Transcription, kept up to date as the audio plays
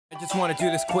just want to do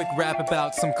this quick rap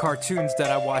about some cartoons that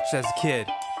I watched as a kid.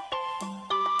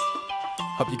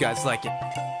 Hope you guys like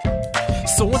it.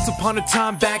 So once upon a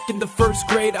time back in the first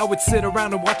grade, I would sit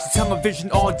around and watch the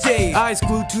television all day. Eyes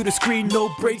glued to the screen,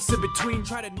 no breaks in between,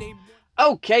 try to name...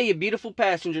 Okay, you beautiful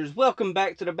passengers, welcome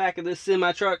back to the back of this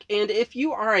semi-truck, and if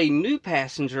you are a new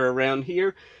passenger around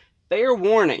here, fair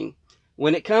warning,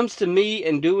 when it comes to me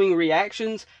and doing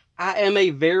reactions, I am a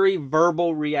very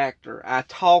verbal reactor. I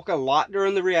talk a lot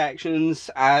during the reactions.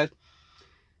 I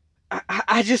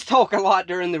just talk a lot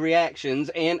during the reactions,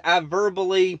 and I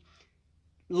verbally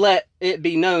let it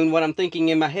be known what I'm thinking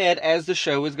in my head as the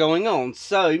show is going on.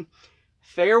 So,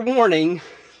 fair warning,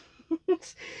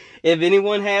 if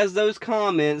anyone has those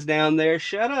comments down there,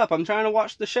 shut up, I'm trying to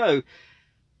watch the show.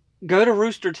 Go to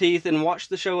Rooster Teeth and watch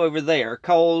the show over there,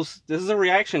 cause this is a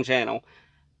reaction channel.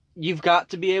 You've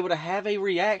got to be able to have a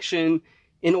reaction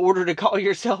in order to call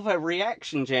yourself a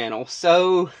reaction channel.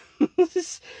 So,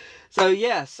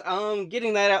 yes,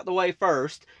 getting that out the way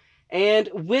first. And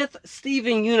with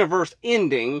Steven Universe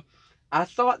ending, I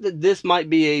thought that this might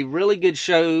be a really good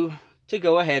show to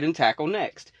go ahead and tackle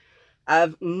next.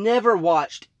 I've never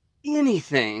watched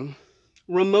anything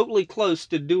remotely close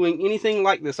to doing anything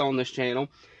like this on this channel.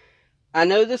 I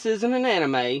know this isn't an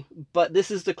anime, but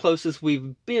this is the closest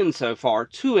we've been so far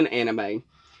to an anime.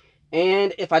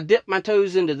 And if I dip my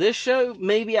toes into this show,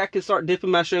 maybe I could start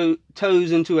dipping my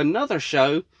toes into another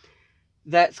show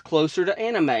that's closer to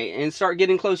anime and start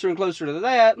getting closer and closer to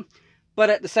that, but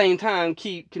at the same time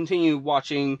continue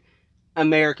watching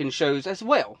American shows as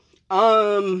well.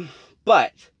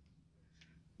 But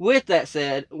with that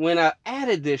said, when I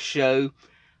added this show,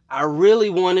 I really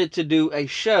wanted to do a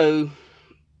show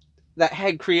that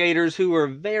had creators who were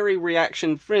very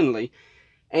reaction friendly.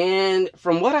 And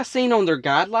from what I've seen on their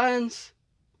guidelines,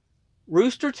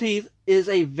 Rooster Teeth is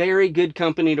a very good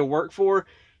company to work for.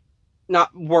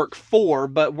 Not work for,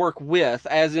 but work with,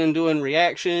 as in doing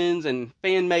reactions and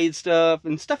fan-made stuff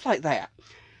and stuff like that.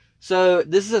 So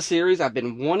this is a series I've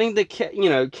been wanting to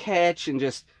catch and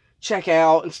just check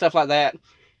out and stuff like that.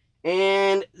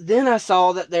 And then I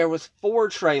saw that there was 4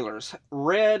 trailers: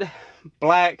 red,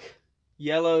 black,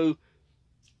 yellow,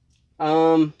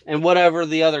 and whatever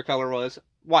the other color was,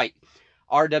 white,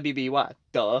 RWBY,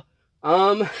 duh.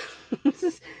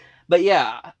 But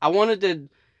yeah, I wanted to,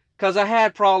 because I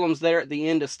had problems there at the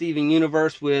end of Steven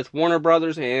Universe with Warner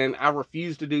Brothers, and I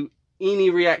refused to do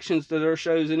any reactions to their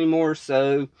shows anymore,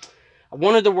 so I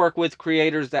wanted to work with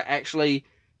creators that actually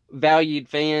valued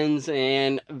fans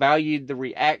and valued the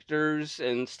reactors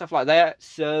and stuff like that.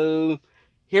 So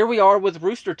here we are with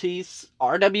Rooster Teeth's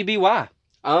RWBY.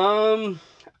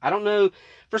 I don't know,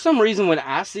 for some reason when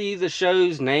I see the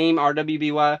show's name,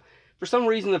 RWBY, for some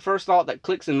reason the first thought that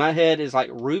clicks in my head is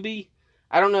like Rwby.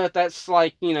 I don't know if that's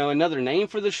like, another name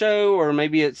for the show, or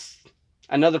maybe it's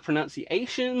another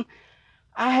pronunciation.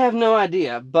 I have no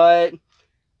idea, but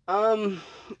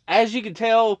as you can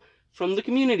tell from the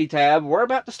community tab, we're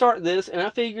about to start this, and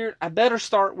I figured I better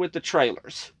start with the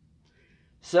trailers.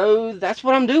 So that's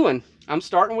what I'm doing. I'm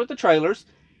starting with the trailers,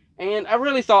 and I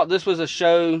really thought this was a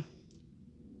show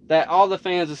that all the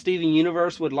fans of Steven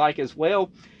Universe would like as well.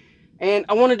 And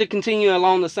I wanted to continue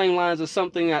along the same lines of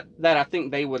something that I think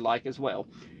they would like as well.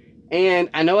 And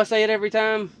I know I say it every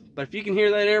time, but if you can hear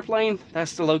that airplane,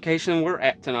 that's the location we're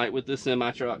at tonight with this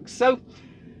semi-truck. So,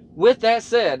 with that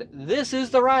said, this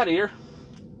is the right ear.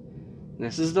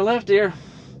 This is the left ear.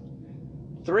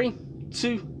 3,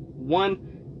 2,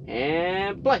 1,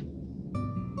 and play.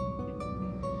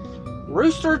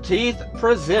 Rooster Teeth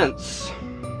presents...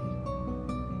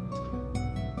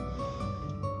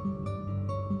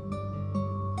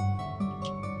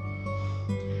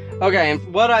 Okay, and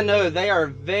what I know, they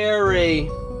are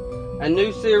a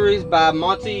new series by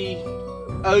Monty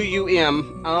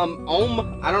O-U-M. I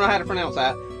don't know how to pronounce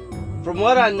that. From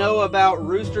what I know about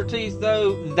Rooster Teeth,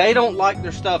 though, they don't like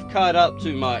their stuff cut up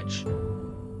too much.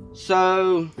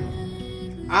 So,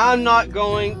 I'm not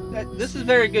going... This is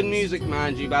very good music,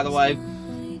 mind you, by the way.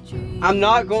 I'm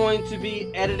not going to be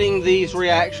editing these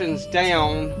reactions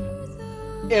down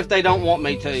if they don't want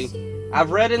me to.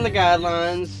 I've read in the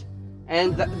guidelines,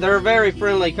 and they're a very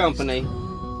friendly company.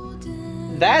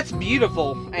 That's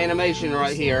beautiful animation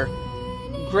right here.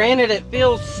 Granted, it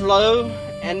feels slow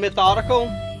and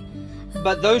methodical,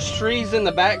 but those trees in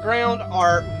the background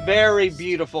are very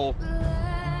beautiful.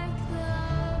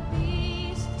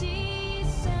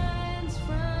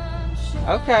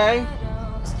 Okay.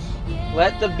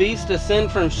 Let the beast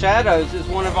ascend from shadows is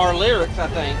one of our lyrics, I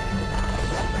think.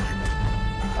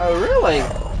 Oh, really?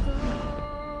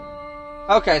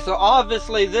 Okay, so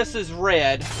obviously this is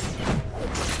red.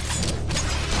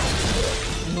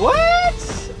 What?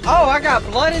 Oh, I got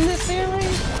blood in this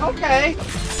series? Okay.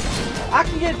 I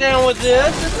can get down with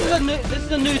this. This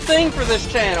is a new thing for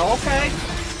this channel, okay?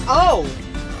 Oh.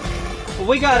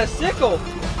 We got a sickle.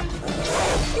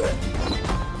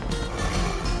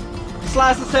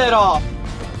 Slice his head off.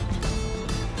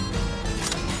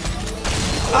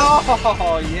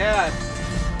 Oh, yes.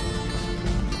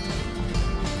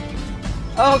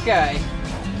 Okay.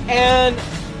 And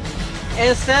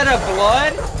instead of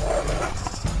blood,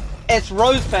 it's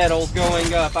rose petals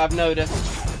going up, I've noticed.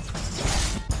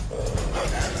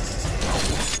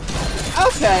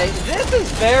 Okay, this is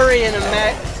very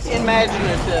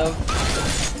imaginative.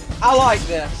 I like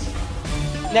this.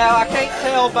 Now, I can't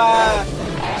tell by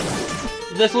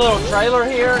this little trailer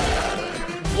here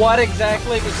what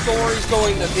exactly the story's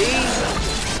going to be,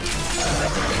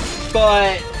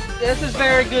 but this is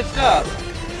very good stuff.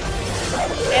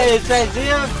 And it's as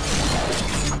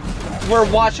if we're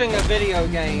watching a video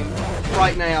game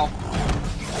right now.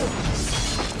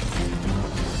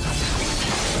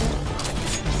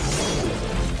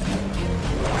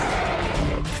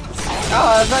 Oh,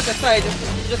 I was about to say,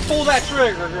 just pull that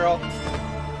trigger, girl.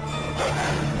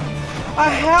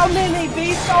 How many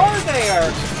beasts are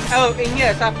there? Oh, and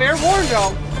yes, I fair warned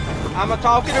y'all, I'm a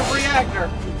talkative reactor.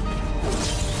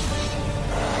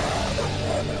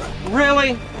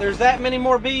 Really? There's that many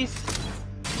more beasts?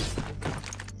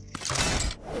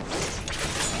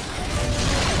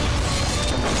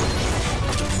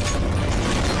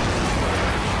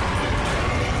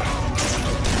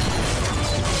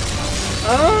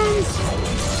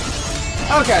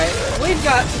 Okay, we've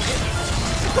got...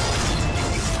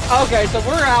 Okay, so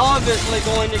we're obviously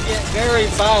going to get very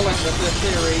violent with this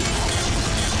series.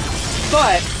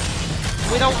 But,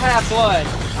 we don't have blood.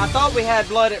 I thought we had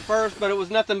blood at first, but it was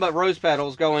nothing but rose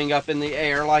petals going up in the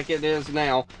air like it is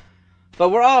now. But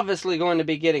we're obviously going to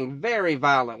be getting very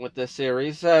violent with this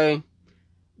series, so...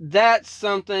 That's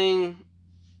something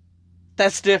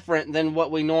that's different than what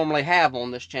we normally have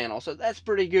on this channel, so that's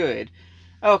pretty good.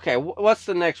 Okay, what's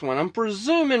the next one? I'm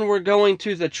presuming we're going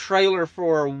to the trailer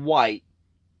for White.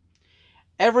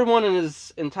 Everyone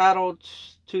is entitled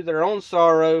to their own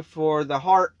sorrow for the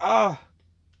heart. Oh,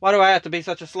 why do I have to be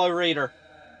such a slow reader?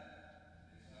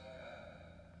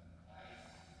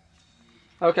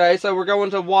 Okay, so we're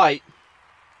going to White.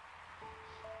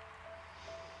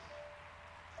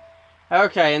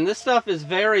 Okay, and this stuff is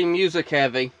very music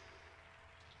heavy.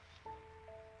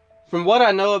 From what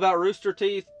I know about Rooster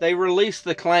Teeth, they release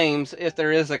the claims if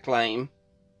there is a claim.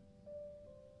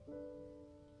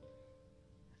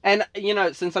 And, you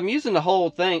know, since I'm using the whole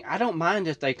thing, I don't mind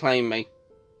if they claim me.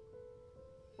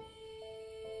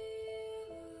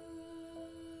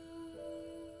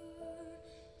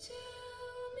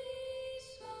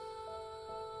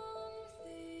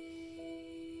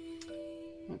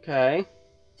 Okay.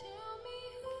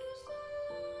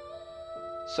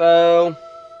 So...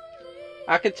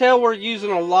 I can tell we're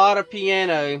using a lot of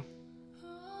piano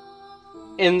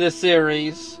in this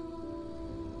series.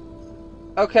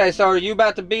 Okay, so are you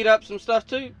about to beat up some stuff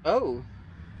too? Oh.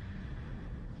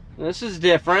 This is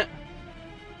different.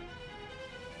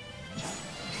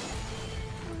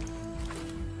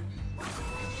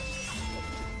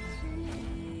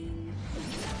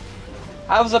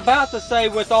 I was about to say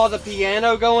with all the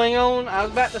piano going on, I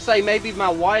was about to say maybe my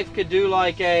wife could do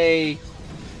like a,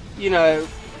 you know,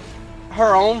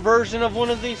 her own version of one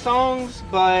of these songs,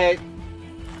 but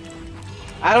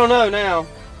I don't know now.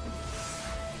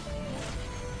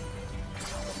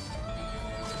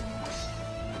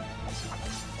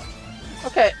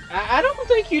 Okay, I don't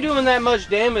think you're doing that much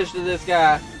damage to this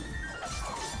guy.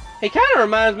 He kind of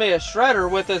reminds me of Shredder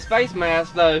with his face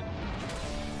mask, though.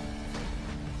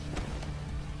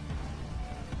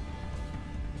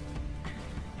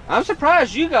 I'm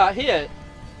surprised you got hit.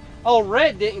 Old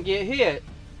Red didn't get hit.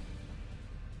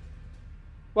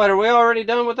 What, are we already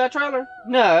done with that trailer?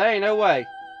 No, there ain't no way.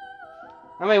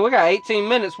 I mean, we got 18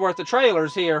 minutes worth of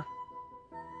trailers here.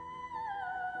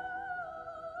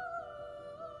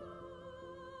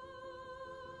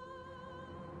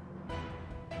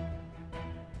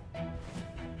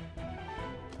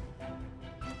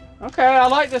 Okay, I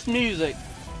like this music.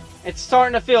 It's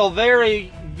starting to feel very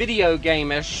video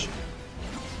game-ish.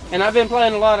 And I've been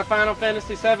playing a lot of Final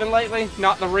Fantasy VII lately.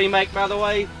 Not the remake, by the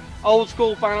way. Old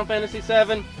school Final Fantasy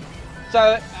VII.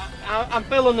 So, I'm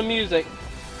feeling the music.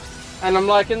 And I'm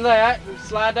liking that.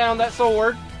 Slide down that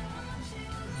sword.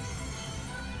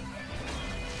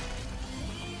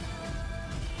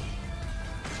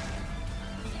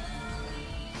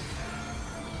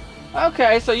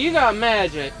 Okay, so you got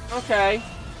magic. Okay.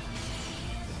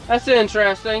 That's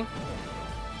interesting.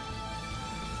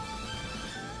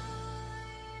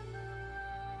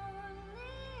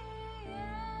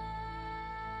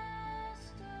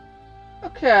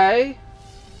 Okay.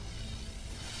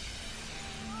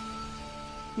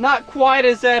 Not quite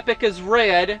as epic as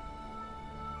Red,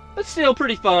 but still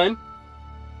pretty fun.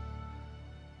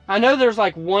 I know there's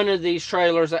like one of these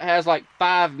trailers that has like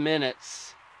 5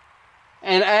 minutes.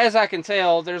 And as I can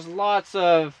tell, there's lots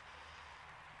of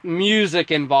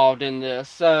music involved in this.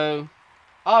 So,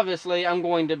 obviously, I'm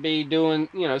going to be doing,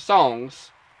 you know,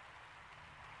 songs.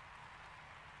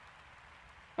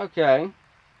 Okay.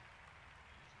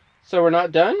 So we're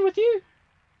not done with you?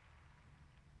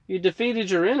 You defeated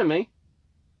your enemy.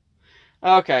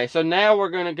 Okay, so now we're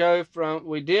going to go from...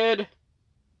 We did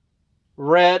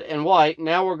red and white.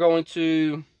 Now we're going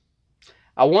to...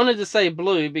 I wanted to say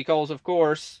blue because, of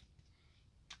course,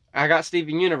 I got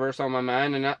Steven Universe on my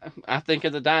mind. And I think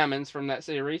of the diamonds from that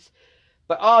series.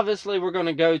 But obviously, we're going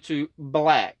to go to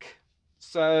black.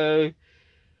 So,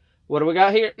 what do we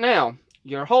got here? Now,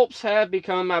 your hopes have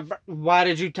become my... Why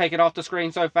did you take it off the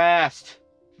screen so fast?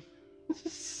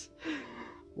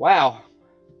 Wow.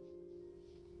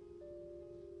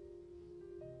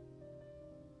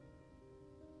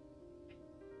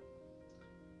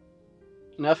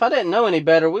 Now, if I didn't know any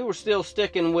better, we were still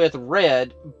sticking with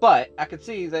red, but I could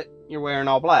see that you're wearing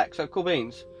all black. So, cool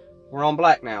beans. We're on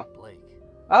black now. Blake.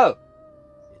 Oh.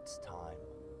 It's time.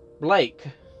 Blake.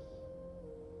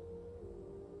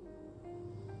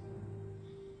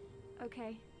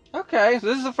 Okay. Okay, so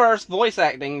this is the first voice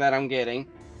acting that I'm getting.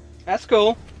 That's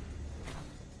cool.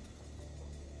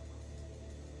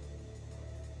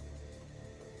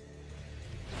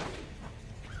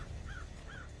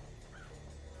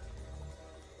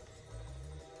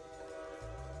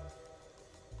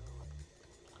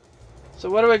 So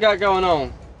what do we got going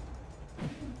on?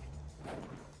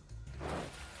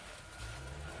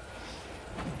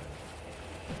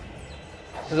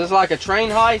 Is this like a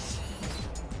train heist?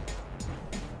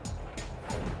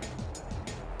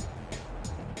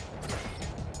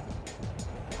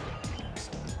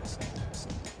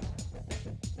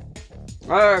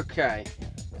 Okay.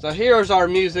 So here's our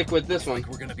music with this one.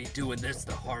 We're gonna be doing this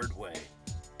the hard way.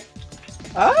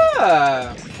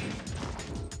 Ah!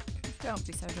 Don't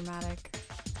be so dramatic.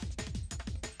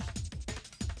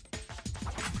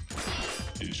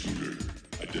 Intruder,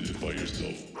 identify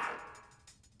yourself.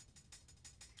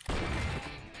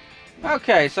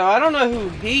 Okay, so I don't know who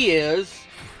he is,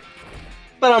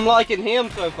 but I'm liking him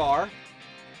so far.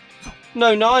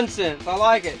 No nonsense, I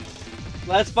like it.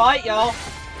 Let's fight, y'all.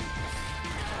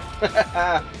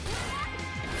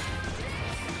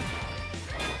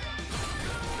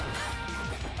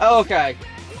 Okay.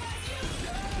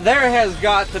 There has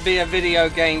got to be a video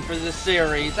game for this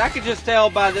series. I could just tell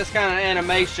by this kind of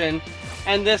animation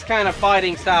and this kind of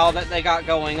fighting style that they got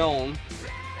going on.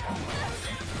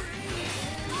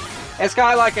 It's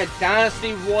got like a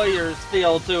Dynasty Warriors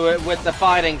feel to it with the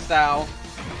fighting style.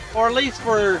 Or at least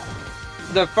for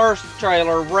the first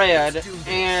trailer, Red,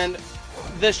 and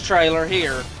this trailer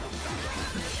here.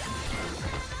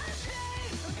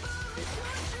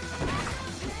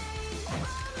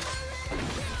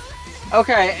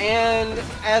 Okay, and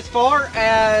as far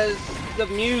as the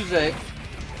music,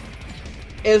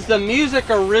 is the music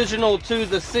original to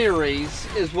the series,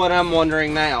 is what I'm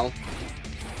wondering now.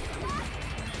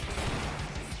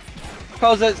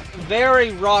 Because it's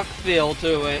very rock feel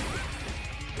to it.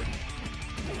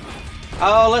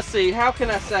 Oh, let's see, how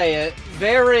can I say it?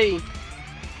 Very...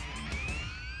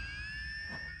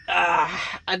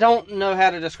 I don't know how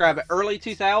to describe it. Early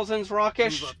 2000s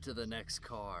rockish? Move up to the next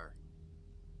car.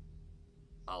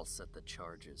 I'll set the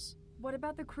charges. What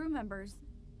about the crew members?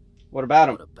 What about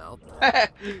him? What about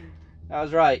that? That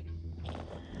was right.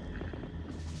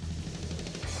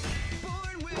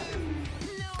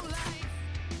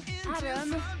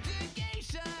 Adam.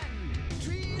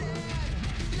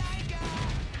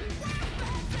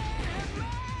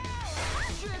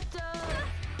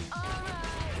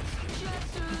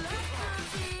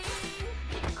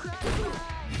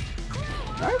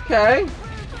 Okay.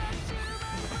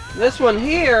 This one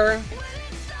here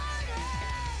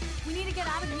We need to get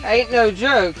out of here. ain't no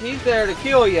joke. He's there to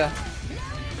kill you.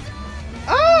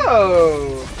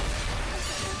 Oh!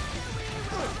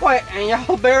 Wait, and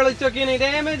y'all barely took any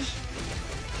damage?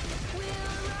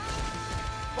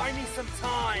 Buy me some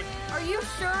time. Are you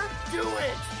sure? Do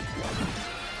it.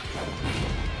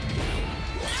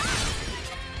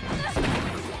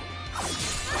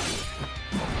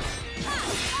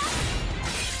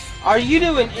 Are you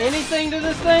doing anything to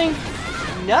this thing?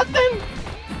 Nothing?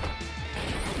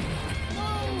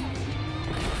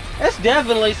 This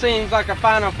definitely seems like a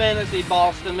Final Fantasy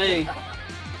boss to me.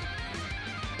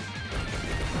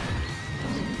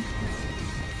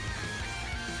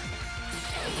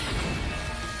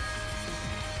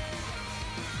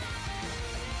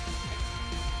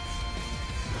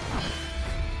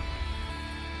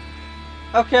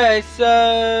 Okay,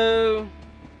 so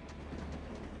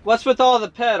what's with all the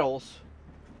petals?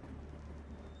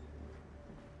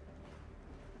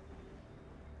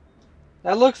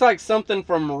 That looks like something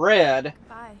from Red.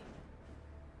 Bye.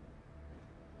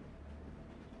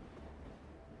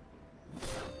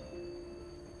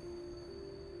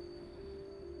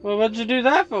 Well, what'd you do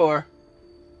that for?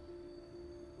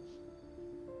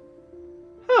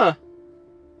 Huh.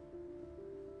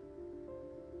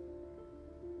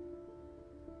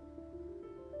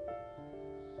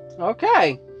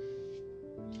 Okay.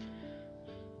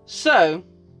 So,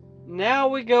 now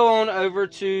we go on over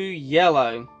to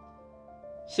Yellow.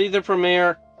 See the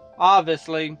premiere?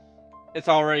 Obviously, it's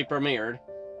already premiered.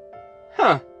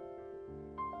 Huh.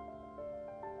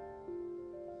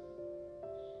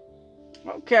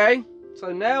 Okay.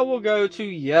 So now we'll go to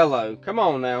Yellow. Come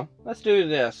on now. Let's do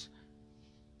this.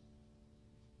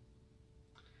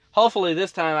 Hopefully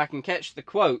this time I can catch the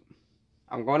quote.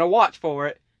 I'm going to watch for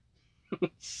it.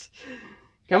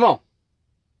 Come on.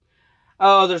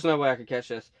 Oh, there's no way I could catch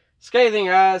this. Scathing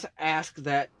Eyes ask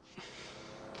that...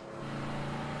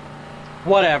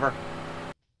 Whatever.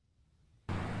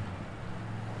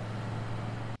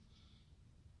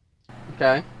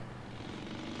 Okay.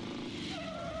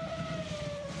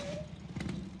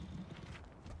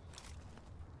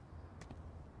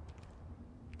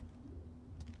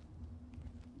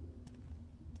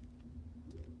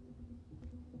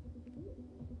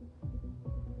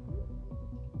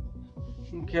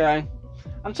 Okay.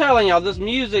 I'm telling y'all, this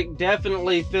music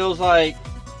definitely feels like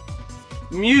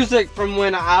music from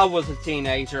when I was a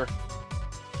teenager.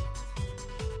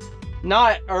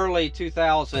 Not early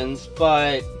 2000s,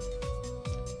 but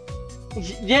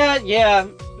yeah,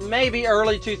 maybe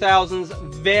early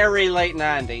 2000s, very late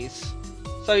 90s.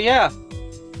 So yeah.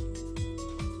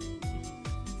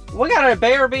 We got a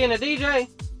bear being a DJ?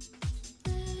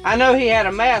 I know he had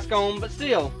a mask on, but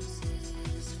still.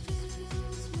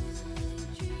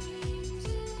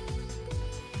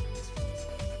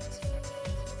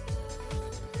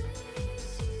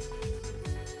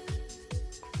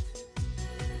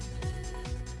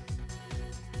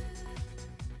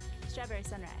 Strawberry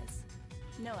sunrise.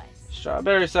 No ice.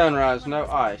 Strawberry sunrise, no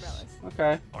ice.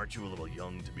 Okay. Aren't you a little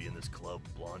young to be in this club,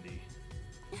 Blondie?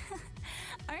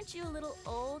 Aren't you a little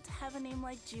old to have a name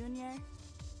like Junior?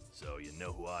 So you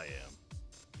know who I am.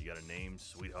 You got a name,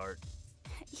 sweetheart?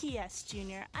 Yes,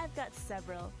 Junior, I've got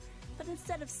several. But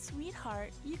instead of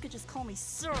sweetheart, you could just call me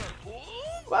Sir.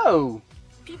 Whoa.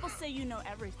 People say you know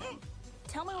everything.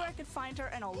 Tell me where I could find her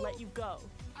and I'll let you go.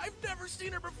 I've never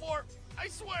seen her before. I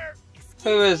swear.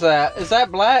 Who is that? Is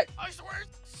that Black? I swear,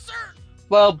 sir.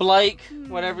 Well, Blake,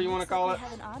 whatever you want to Looks call like it. we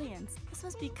have an audience. This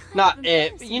must be kind Not of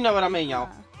it, embarrassing you know what I for mean, y'all.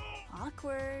 huh?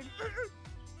 Awkward.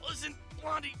 Listen,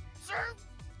 Blondie, sir.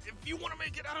 If you want to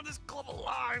make it out of this club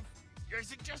alive, I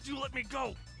suggest you let me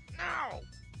go now.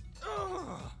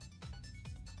 Ugh.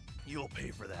 You'll pay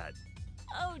for that.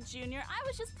 Oh, Junior, I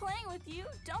was just playing with you.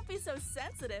 Don't be so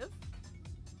sensitive.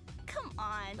 Come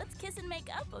on, let's kiss and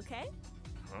make up, okay?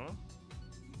 Huh?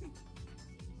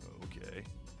 Okay.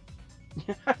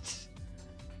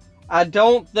 I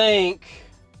don't think...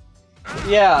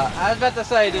 Yeah, I was about to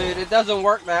say, dude, it doesn't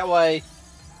work that way.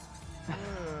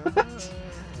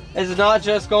 It's not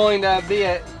just going to be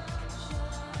a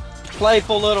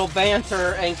playful little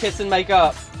banter and kiss and make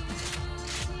up.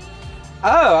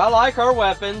 Oh, I like her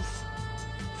weapons.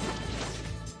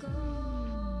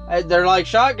 They're like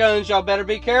shotguns, y'all better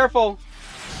be careful.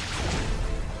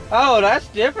 Oh, that's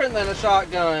different than a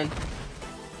shotgun.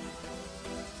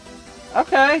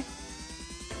 Okay.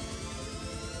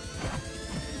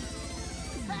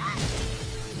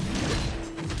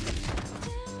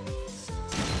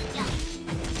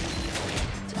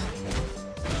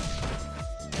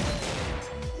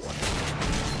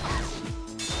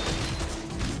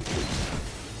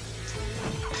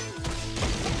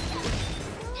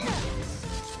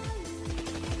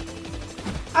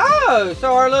 Oh,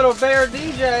 so our little bear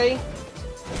DJ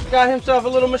got himself a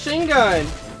little machine gun.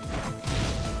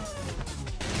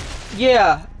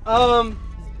 Yeah,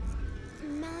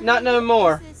 not no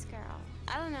more. Who's this girl?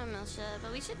 I don't know, Milsha,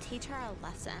 but we should teach her a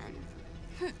lesson.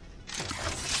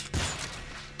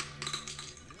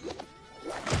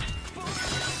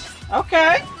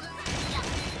 Okay.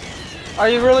 Are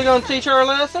you really gonna teach her a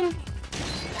lesson?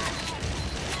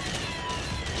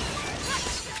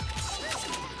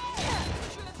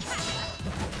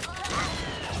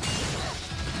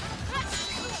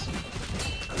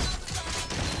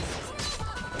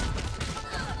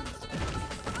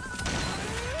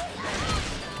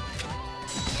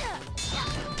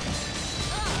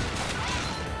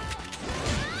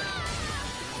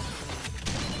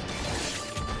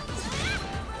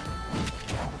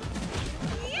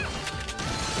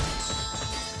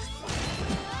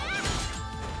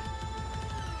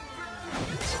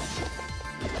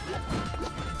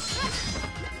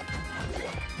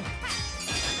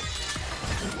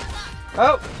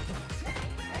 Oh!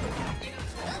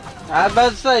 I was about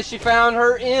to say, she found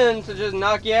her end to just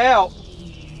knock you out.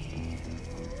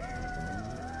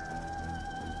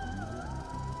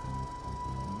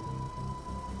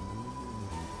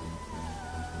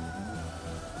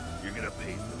 You're gonna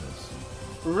pay for this.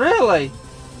 Really?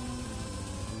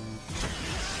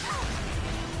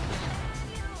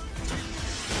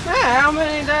 Man, how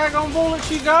many daggone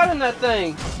bullets you got in that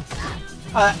thing?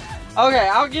 Okay,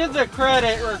 I'll give the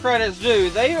credit where credit's due.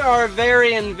 They are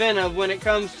very inventive when it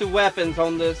comes to weapons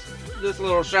on this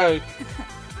little show.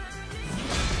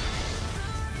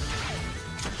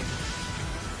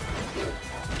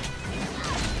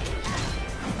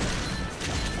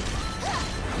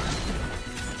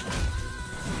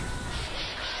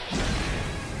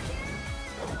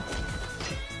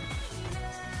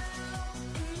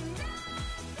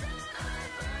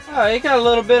 Oh, he got a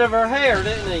little bit of her hair,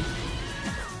 didn't he?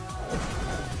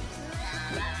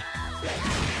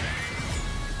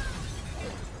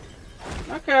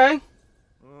 Okay.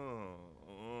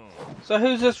 So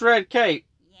who's this red cape?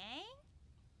 Yang?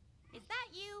 Is that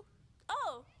you?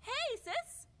 Oh, hey,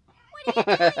 sis. What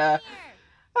are you doing here?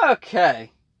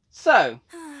 Okay. So,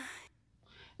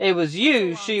 it was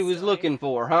you she was looking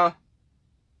for, huh?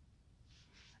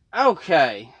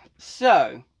 Okay.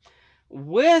 So,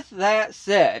 with that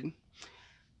said,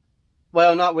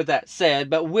 well, not with that said,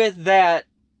 but with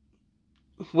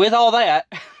all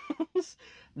that,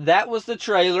 that was the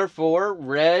trailer for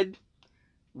Red,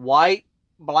 White,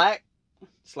 Black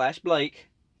 / Blake,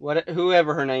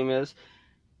 whoever her name is,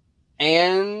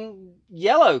 and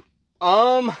Yellow.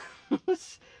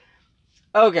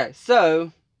 Okay,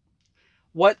 so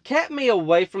what kept me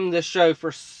away from this show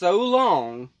for so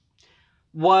long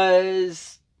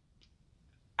was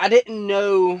I didn't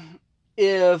know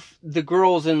if the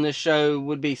girls in the show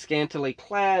would be scantily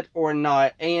clad or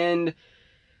not, and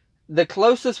the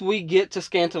closest we get to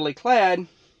scantily clad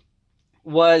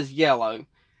was Yellow,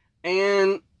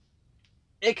 and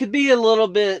it could be a little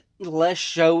bit less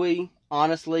showy,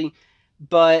 honestly,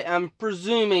 but I'm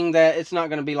presuming that it's not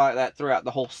going to be like that throughout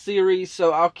the whole series,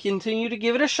 so I'll continue to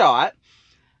give it a shot,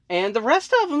 and the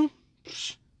rest of them,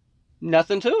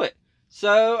 nothing to it.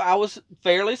 So I was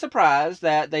fairly surprised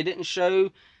that they didn't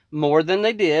show more than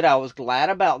they did. I was glad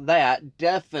about that,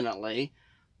 definitely.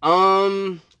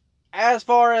 As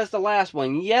far as the last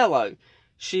one, Yellow,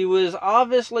 she was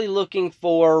obviously looking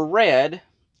for Red.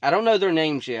 I don't know their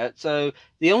names yet, so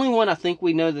the only one I think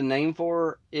we know the name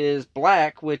for is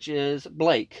Black, which is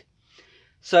Blake.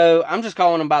 So I'm just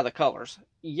calling them by the colors.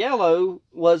 Yellow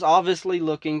was obviously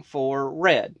looking for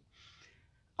Red.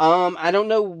 I don't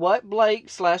know what Blake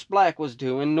 / Black was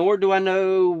doing, nor do I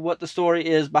know what the story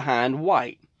is behind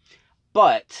White.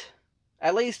 But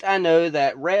at least I know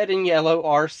that Red and Yellow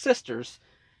are sisters.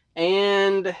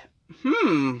 And,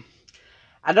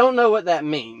 I don't know what that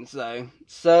means, though.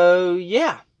 So,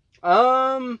 yeah.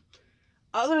 Other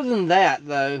than that,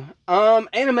 though,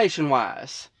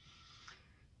 animation-wise,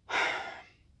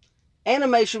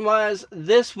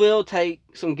 this will take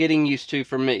some getting used to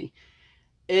for me.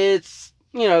 It's,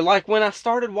 like when I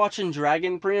started watching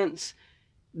Dragon Prince,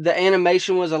 the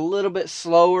animation was a little bit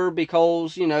slower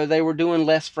because, they were doing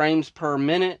less frames per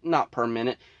minute, not per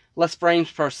minute, less frames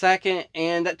per second,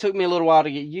 and that took me a little while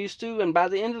to get used to, and by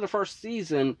the end of the first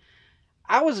season,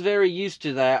 I was very used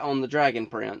to that on the Dragon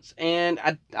Prince, and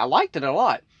I liked it a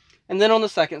lot. And then on the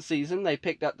second season, they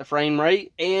picked up the frame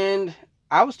rate, and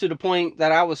I was to the point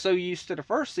that I was so used to the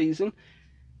first season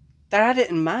that I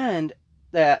didn't mind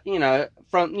that,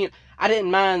 I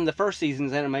didn't mind the first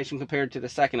season's animation compared to the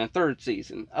second and third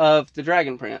season of the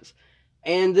Dragon Prince.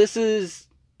 And this is,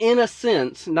 in a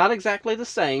sense, not exactly the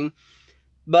same,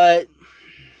 but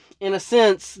in a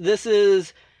sense, this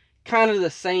is kind of the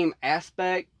same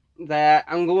aspect that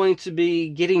I'm going to be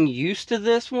getting used to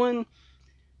this one.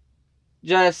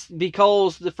 Just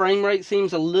because the frame rate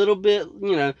seems a little bit,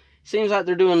 seems like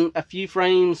they're doing a few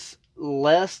frames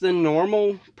less than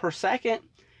normal per second.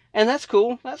 And that's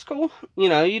cool. That's cool.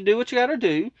 You do what you gotta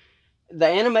do. The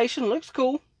animation looks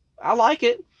cool. I like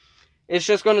it. It's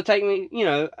just going to take me,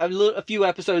 a few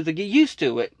episodes to get used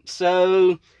to it.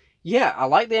 So, yeah, I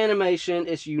like the animation.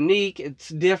 It's unique. It's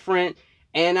different.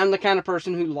 And I'm the kind of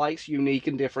person who likes unique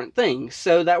and different things.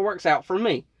 So that works out for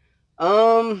me.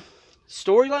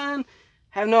 Storyline,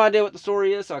 have no idea what the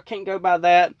story is, so I can't go by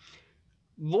that.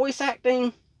 Voice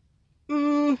acting,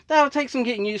 that'll take some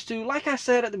getting used to. Like I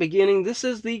said at the beginning, this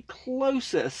is the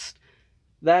closest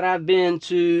that I've been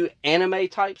to anime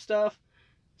type stuff.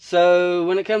 So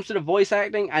when it comes to the voice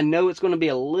acting, I know it's going to be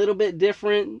a little bit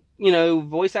different,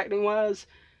 voice acting wise.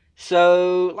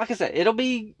 So, like I said, it'll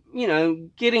be,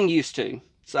 getting used to.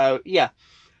 So, yeah.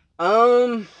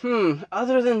 Other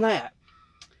than that.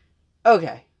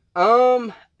 Okay.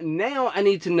 Now I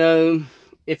need to know,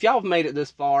 if y'all have made it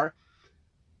this far,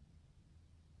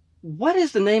 what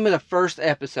is the name of the first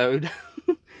episode?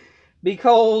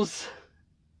 Because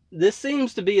this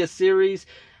seems to be a series.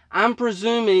 I'm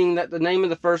presuming that the name of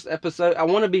the first episode, I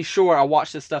want to be sure I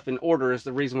watch this stuff in order is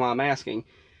the reason why I'm asking.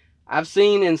 I've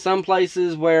seen in some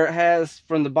places where it has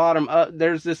from the bottom up,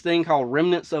 there's this thing called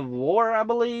Remnants of War, I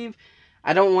believe.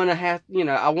 I don't want to have,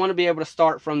 I want to be able to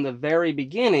start from the very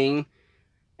beginning.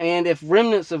 And if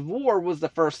Remnants of War was the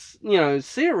first,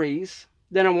 series,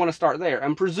 then I want to start there.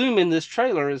 I'm presuming this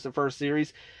trailer is the first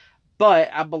series. But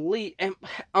I believe, and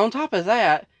on top of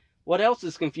that, what else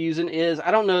is confusing is,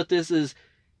 I don't know if this is,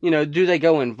 do they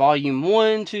go in volume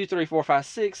 1, 2, 3, 4, 5,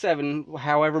 6, 7,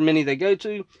 however many they go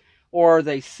to, or are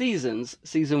they seasons,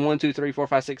 season 1, 2, 3, 4,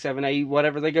 5, 6, 7, 8,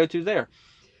 whatever they go to there.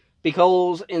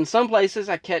 Because in some places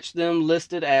I catch them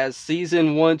listed as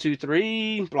season 1, 2,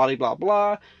 3, blah, blah,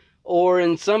 blah, or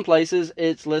in some places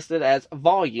it's listed as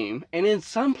volume, and in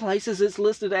some places it's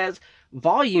listed as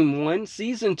volume 1,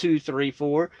 season 2, 3,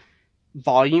 4,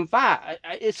 volume 5.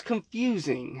 It's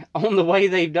confusing on the way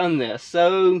they've done this.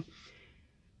 So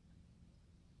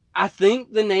I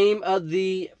think the name of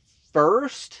the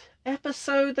first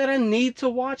episode that I need to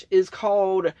watch is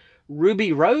called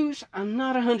Ruby Rose. I'm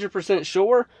not 100%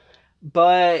 sure,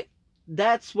 but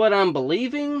that's what I'm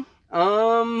believing.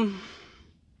 Not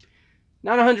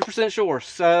 100% sure.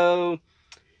 So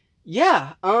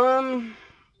yeah,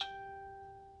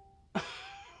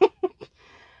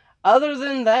 other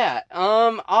than that,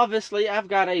 obviously I've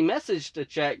got a message to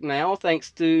check now,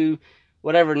 thanks to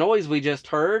whatever noise we just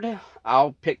heard.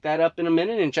 I'll pick that up in a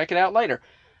minute and check it out later.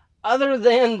 Other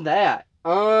than that,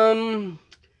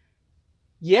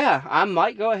 yeah, I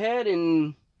might go ahead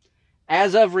and,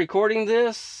 as of recording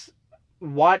this,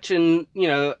 watching,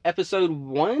 episode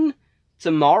 1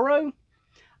 tomorrow.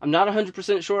 I'm not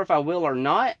 100% sure if I will or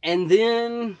not. And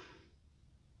then,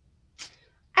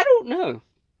 I don't know.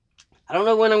 I don't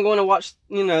know when I'm going to watch,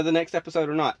 the next episode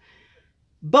or not.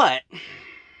 But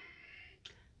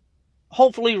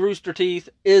hopefully Rooster Teeth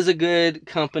is a good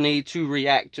company to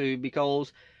react to,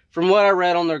 because from what I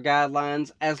read on their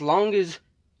guidelines, as long as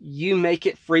you make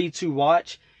it free to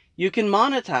watch, you can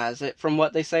monetize it. From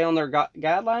what they say on their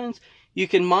guidelines, you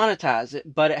can monetize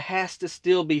it, but it has to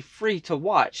still be free to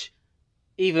watch,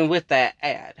 even with that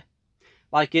ad.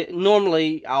 Like it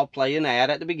normally, I'll play an ad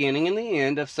at the beginning and the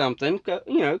end of something,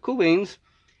 cool beans.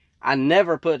 I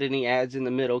never put any ads in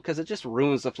the middle because it just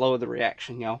ruins the flow of the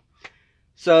reaction, y'all.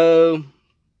 So,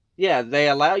 yeah, they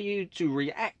allow you to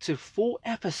react to full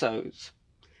episodes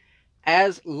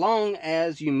as long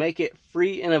as you make it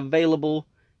free and available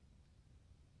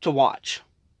to watch.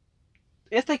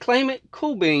 If they claim it,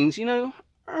 cool beans, earn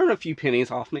a few pennies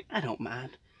off me. I don't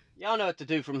mind. Y'all know what to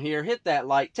do from here. Hit that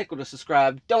like, tickle to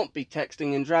subscribe, don't be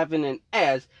texting and driving, and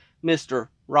as Mr.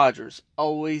 Rogers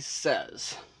always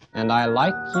says, and I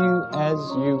like you as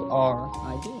you are,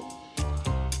 I do.